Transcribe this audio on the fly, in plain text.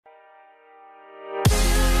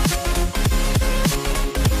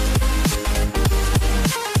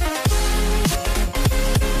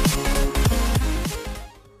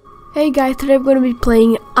Hey guys, today I'm going to be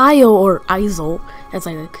playing Agile or Agile, as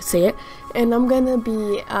I like to say it, and I'm going to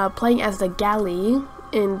be playing as the Galley,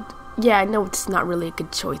 and yeah, I know it's not really a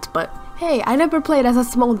good choice, but hey, I never played as a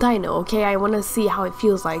small dino, okay? I want to see how it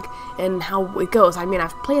feels like and how it goes. I mean,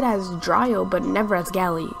 I've played as Dryo, but never as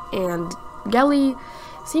Galley, and Galley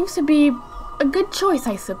seems to be a good choice,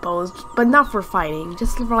 I suppose, but not for fighting,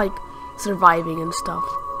 just for like surviving and stuff.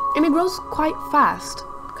 And it grows quite fast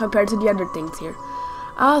compared to the other things here.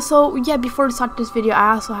 So yeah, before we start this video,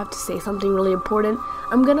 I also have to say something really important.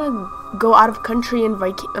 I'm gonna go out of country on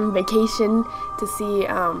vacation to see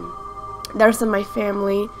the rest of my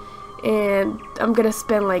family, and I'm gonna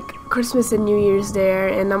spend like Christmas and New Year's there,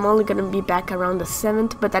 and I'm only gonna be back around the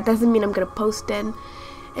 7th, but that doesn't mean I'm gonna post then.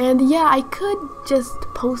 And yeah, I could just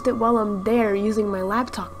post it while I'm there using my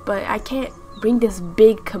laptop, but I can't bring this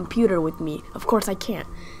big computer with me. Of course I can't,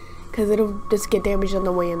 because it'll just get damaged on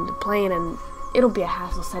the way in the plane, and it'll be a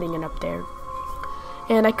hassle setting it up there.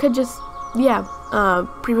 And I could just, yeah,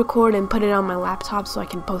 pre-record and put it on my laptop so I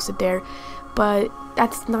can post it there, but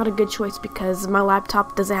that's not a good choice because my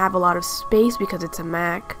laptop doesn't have a lot of space because it's a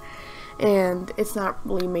Mac, and it's not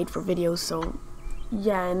really made for videos, so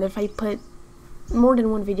yeah, and if I put more than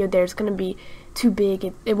one video there, it's gonna be too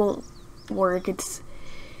big, it won't work.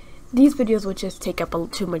 These videos would just take up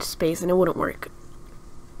too much space and it wouldn't work.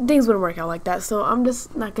 Things wouldn't work out like that, so I'm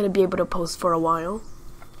just not gonna be able to post for a while,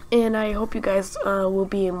 and I hope you guys will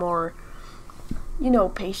be more,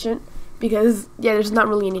 patient, because yeah, there's not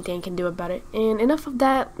really anything I can do about it. And enough of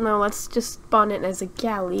that. Now let's just spawn it as a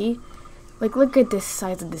galley. Like, look at this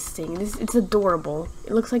size of this thing. It's adorable.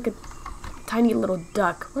 It looks like a tiny little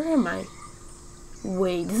duck. Where am I?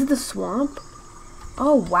 Wait, this is the swamp?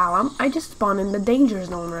 Oh wow, I just spawned in the danger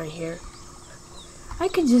zone right here. I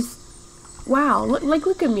could just, wow,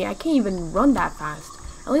 look at me. I can't even run that fast.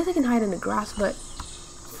 At least I can hide in the grass, but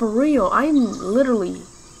for real, I'm literally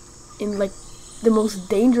in like the most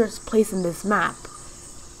dangerous place in this map.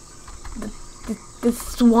 The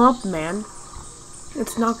swamp, man.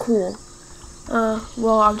 It's not cool.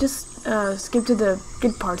 Well, I'll just skip to the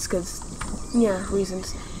good parts because, yeah,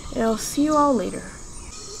 reasons. And I'll see you all later.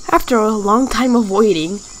 After a long time of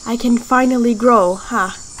waiting, I can finally grow, huh?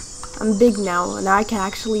 I'm big now, and I can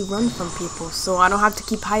actually run from people, so I don't have to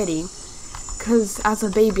keep hiding. Cause as a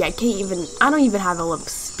baby, I don't even have enough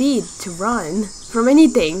speed to run from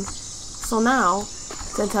anything. So now,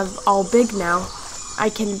 since I'm all big now, I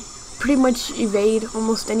can pretty much evade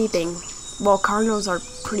almost anything. Well, Cardinals are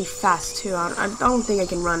pretty fast too. I don't think I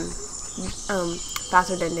can run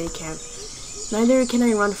faster than they can. Neither can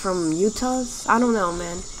I run from Utahs. I don't know,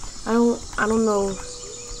 man. I don't know.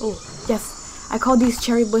 Oh, yes. I call these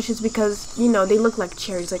cherry bushes because, they look like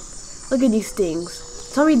cherries. Like, look at these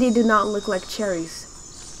things. Tell me they do not look like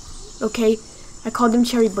cherries. Okay? I call them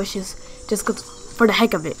cherry bushes just for the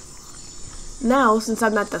heck of it. Now, since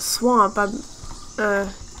I'm at the swamp,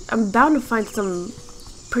 I'm bound to find some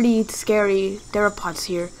pretty scary theropods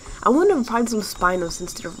here. I want to find some Spinos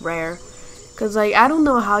since they're rare. Because, like, I don't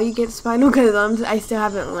know how you get Spino because I still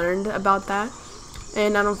haven't learned about that.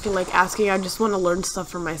 And I don't feel like asking. I just want to learn stuff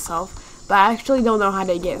for myself. But I actually don't know how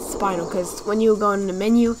to get Spino because when you go in the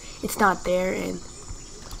menu, it's not there. And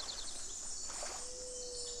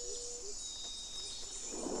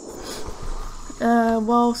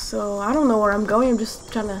well, so I don't know where I'm going. I'm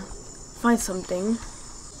just trying to find something.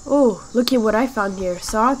 Oh, look at what I found here.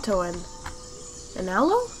 Sarato and an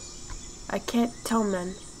aloe? I can't tell,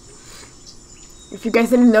 man. If you guys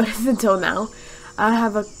didn't notice until now, I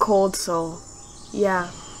have a cold, so yeah.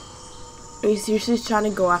 Are you seriously trying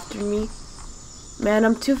to go after me? Man,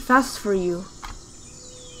 I'm too fast for you.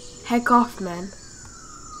 Heck off, man.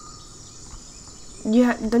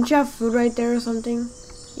 Don't you have food right there or something?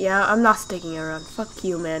 Yeah, I'm not sticking around. Fuck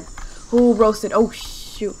you, man. Who roasted? Oh,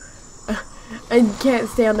 shoot. I can't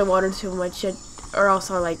stay underwater too much or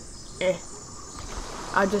else I'll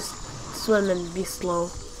I'll just swim and be slow.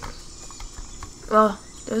 Well,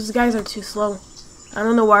 those guys are too slow. I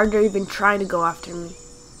don't know why they're even trying to go after me.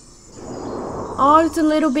 Oh, it's a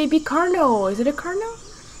little baby Carno. Is it a Carno?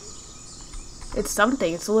 It's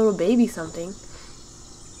something. It's a little baby something.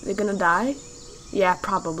 Is it gonna die? Yeah,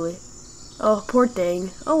 probably. Oh, poor thing.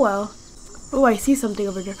 Oh well. Oh, I see something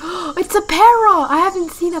over there. It's a para! I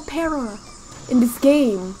haven't seen a para in this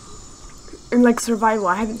game. In like survival,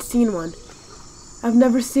 I haven't seen one. I've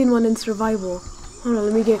never seen one in survival. Hold on,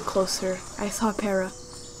 let me get closer. I saw a para.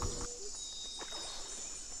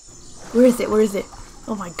 Where is it? Where is it?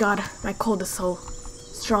 Oh my god, my cold is so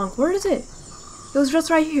strong. Where is it? It was just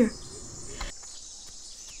right here.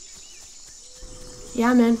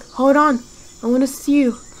 Yeah, man. Hold on. I want to see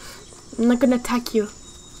you. I'm not gonna attack you.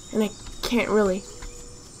 And I can't really.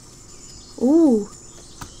 Ooh.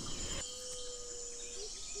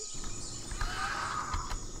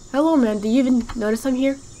 Hello, man. Do you even notice I'm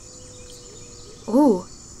here? Ooh.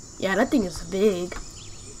 Yeah, that thing is big.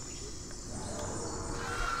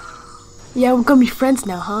 Yeah, we're gonna be friends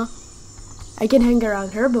now, huh? I can hang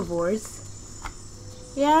around herbivores.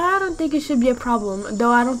 Yeah, I don't think it should be a problem,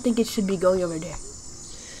 though I don't think it should be going over there.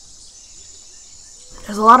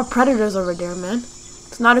 There's a lot of predators over there, man.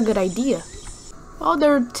 It's not a good idea. Oh,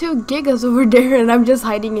 there are 2 gigas over there, and I'm just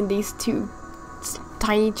hiding in these 2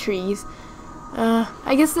 tiny trees.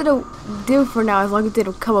 I guess it'll do for now, as long as they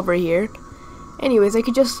don't come over here. Anyways, I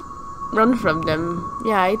could just run from them.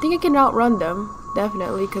 Yeah, I think I can outrun them.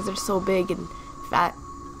 Definitely, because they're so big and fat.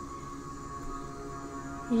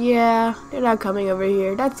 Yeah, they're not coming over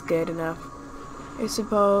here. That's good enough, I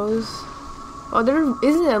suppose. Oh, there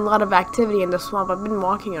isn't a lot of activity in the swamp. I've been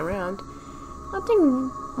walking around.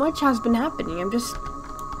 Nothing much has been happening. I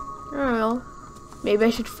don't know. Maybe I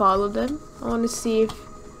should follow them. I want to see if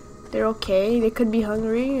they're okay. They could be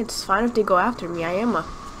hungry. It's fine if they go after me.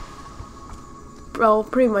 Well,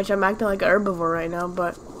 pretty much I'm acting like an herbivore right now,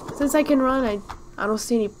 but since I can run, I don't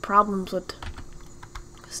see any problems with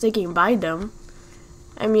sticking by them.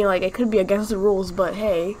 I mean, like, it could be against the rules, but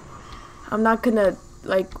hey, I'm not gonna,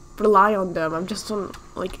 like, rely on them. I'm just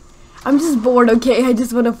bored, okay? I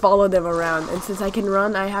just want to follow them around, and since I can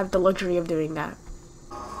run, I have the luxury of doing that.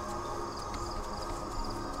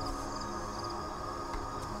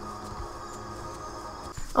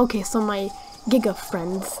 Okay, so my Giga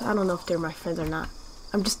friends, I don't know if they're my friends or not.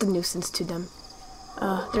 I'm just a nuisance to them.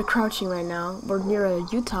 They're crouching right now. We're near a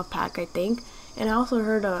Utah pack, I think. And I also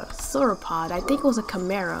heard a sauropod. I think it was a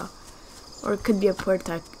chimera. Or it could be a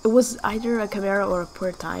puerta. It was either a chimera or a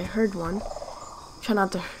puerta. I heard one. Try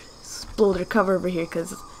not to blow their cover over here,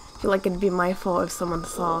 because I feel like it'd be my fault if someone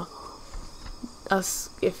saw us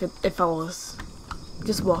if I was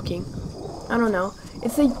just walking. I don't know.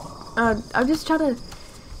 It's like, I'm just trying to,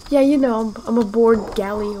 yeah, you know, I'm a bored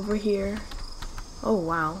galley over here. Oh,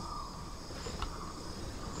 wow.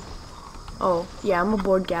 Oh, yeah, I'm a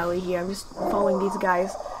bored galley here. I'm just following these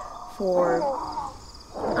guys for,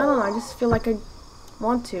 I don't know, I just feel like I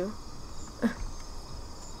want to.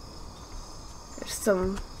 There's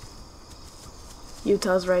some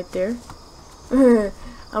Utahs right there.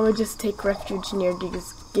 I would just take refuge near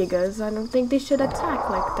these gigas. I don't think they should attack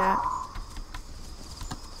like that.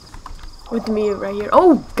 With me right here.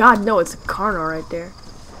 Oh, God, no, it's a Carno right there.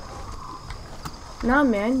 Nah,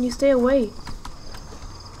 man, you stay away.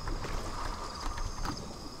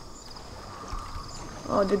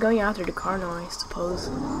 Oh, they're going after the Carno, I suppose.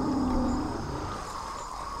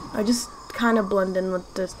 I just kind of blend in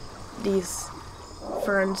with these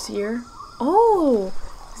ferns here. Oh,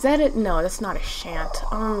 is that it? No, that's not a shant.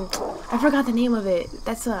 I forgot the name of it.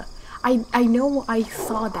 That's a. I know I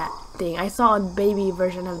saw that thing. I saw a baby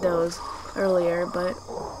version of those earlier, but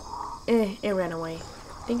it ran away.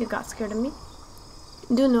 I think it got scared of me.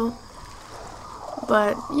 Don't know.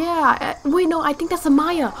 But yeah, wait, no, I think that's a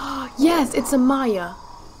Maya. Yes, it's a Maya.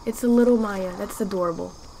 It's a little Maya. That's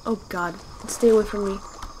adorable. Oh God, stay away from me.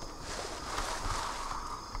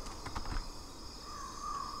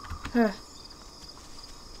 Huh.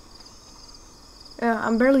 Yeah,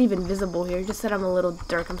 I'm barely even visible here. Just said I'm a little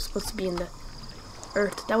dark. I'm supposed to be in the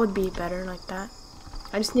earth. That would be better like that.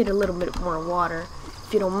 I just need a little bit more water.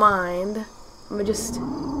 If you don't mind, I'm gonna just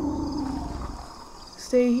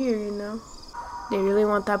stay here, you know. They really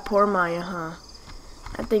want that poor Maya, huh?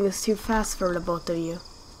 That thing is too fast for the both of you.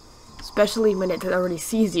 Especially when it already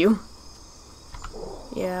sees you.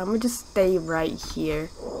 Yeah, I'm gonna just stay right here.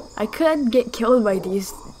 I could get killed by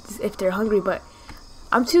these if they're hungry, but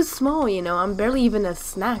I'm too small, you know. I'm barely even a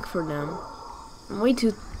snack for them. I'm way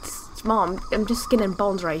too small. I'm just skin and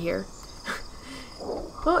bones right here.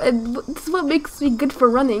 Well, this is what makes me good for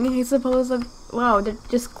running, I suppose. Wow, they're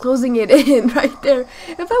just closing it in right there.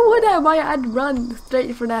 If I would have, I'd run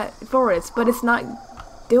straight for that forest, but it's not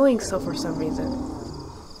doing so for some reason.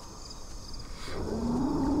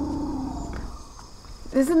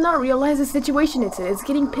 Does it not realize the situation it's in? It's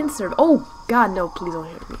getting pincered. Oh, God, no, please don't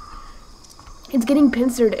hit me. It's getting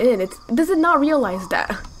pincered in. Does it not realize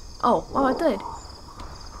that? Oh, it did.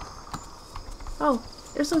 Oh,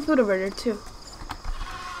 there's some food over there, too.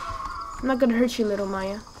 I'm not gonna hurt you, little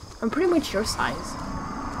Maya. I'm pretty much your size.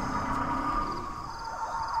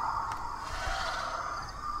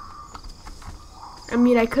 I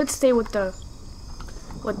mean, I could stay with the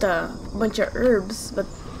bunch of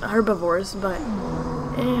herbivores, but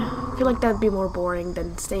I feel like that'd be more boring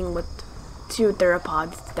than staying with 2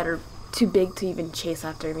 theropods that are too big to even chase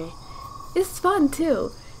after me. It's fun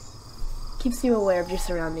too. Keeps you aware of your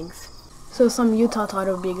surroundings. So some Utah thought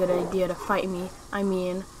it would be a good idea to fight me. I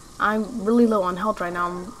mean, I'm really low on health right now.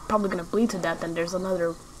 I'm probably gonna bleed to death, and there's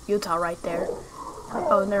another Utah right there.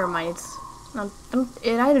 Oh, never mind.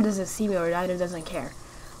 It either doesn't see me or it either doesn't care.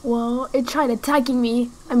 Well, it tried attacking me.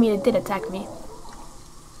 I mean, it did attack me.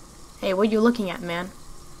 Hey, what are you looking at, man?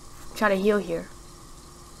 Try to heal here.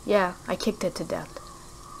 Yeah, I kicked it to death.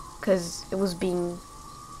 Because it was being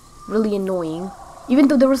really annoying. Even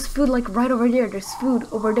though there was food like right over there. There's food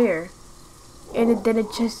over there. And then it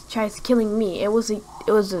just tries killing me. It was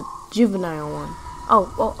a juvenile one.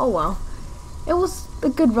 Oh well. It was a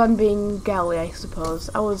good run being Galley, I suppose.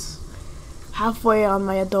 I was halfway on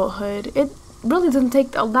my adulthood. It really didn't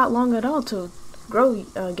take that long at all to grow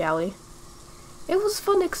Galley. It was a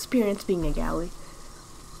fun experience being a Galley.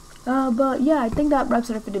 But yeah, I think that wraps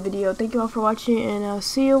it up for the video. Thank you all for watching, and I'll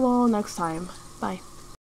see you all next time. Bye.